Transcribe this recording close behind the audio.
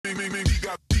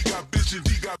got bitches,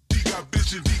 he got bitches, he got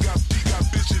bitches, he got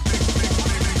bitches, he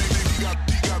got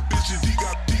bitches, he got bitches, he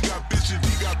got bitches,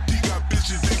 he got.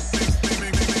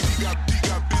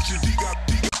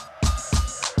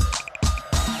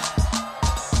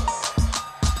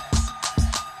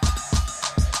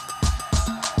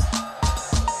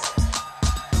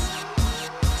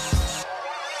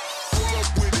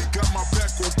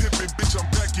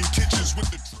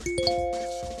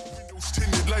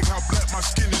 Like how black my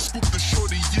skin is, scoop the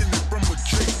shorty in it from a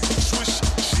cake. Swish,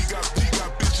 she got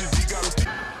bitches, he got.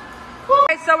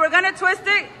 Alright, so we're gonna twist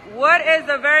it. What is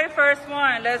the very first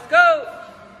one? Let's go.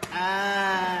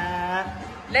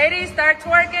 Ladies, start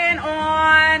twerking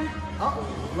on.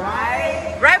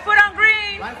 Right foot on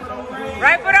green.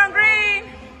 Right foot on green.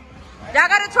 Y'all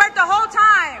gotta twerk the whole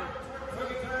time.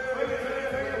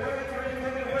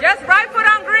 Just right foot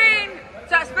on green.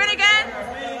 So spin again.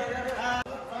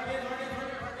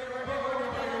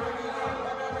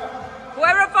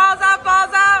 Whoever falls out,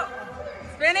 falls out.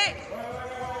 Spin it.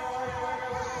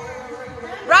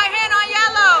 Right hand on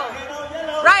yellow.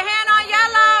 Right hand on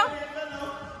yellow.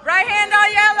 Right hand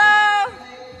on yellow.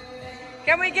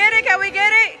 Can we get it? Can we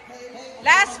get it?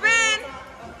 Last spin.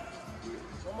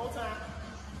 One more time.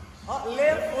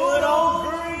 Left foot on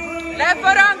green. Left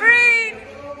foot on green.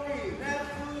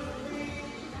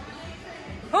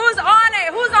 Who's on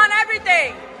it? Who's on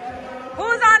everything?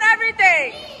 Who's on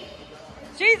everything?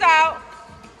 She's out.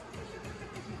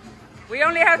 We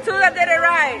only have two that did it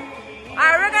right. All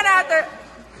right, we're gonna have to.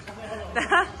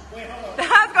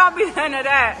 That's gonna be the end of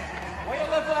that. Why you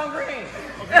left foot on green?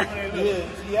 Yeah,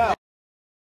 she out.